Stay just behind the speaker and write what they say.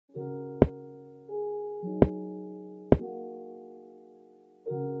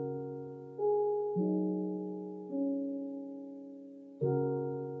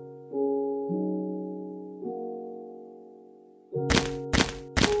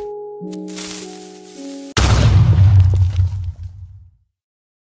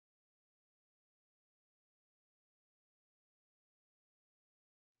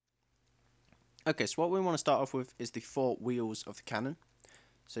Okay, so what we want to start off with is the 4 wheels of the cannon.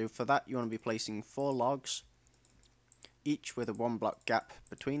 So for that you want to be placing 4 logs, each with a 1 block gap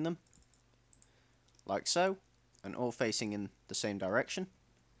between them, like so, and all facing in the same direction.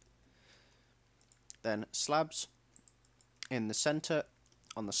 Then slabs in the centre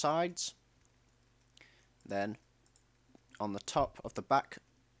on the sides, then on the top of the back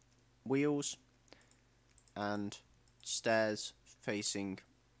wheels, and stairs facing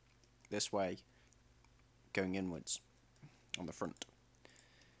this way, going inwards on the front.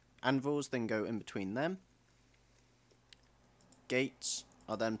 Anvils then go in between them. Gates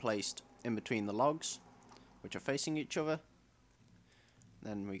are then placed in between the logs, which are facing each other.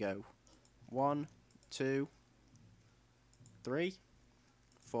 Then we go 1, 2, 3,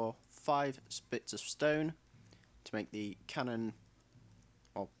 4, 5 bits of stone to make the cannon,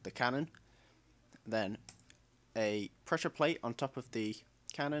 or the cannon. Then a pressure plate on top of the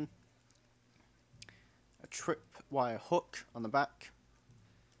cannon, a tripwire hook on the back,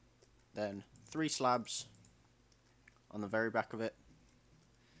 then 3 slabs on the very back of it.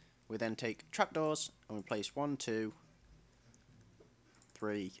 We then take trapdoors and we place 1, 2,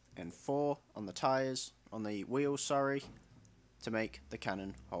 3 and 4 on the tyres, on the wheels, sorry, to make the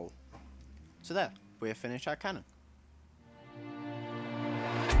cannon whole. So there, we have finished our cannon.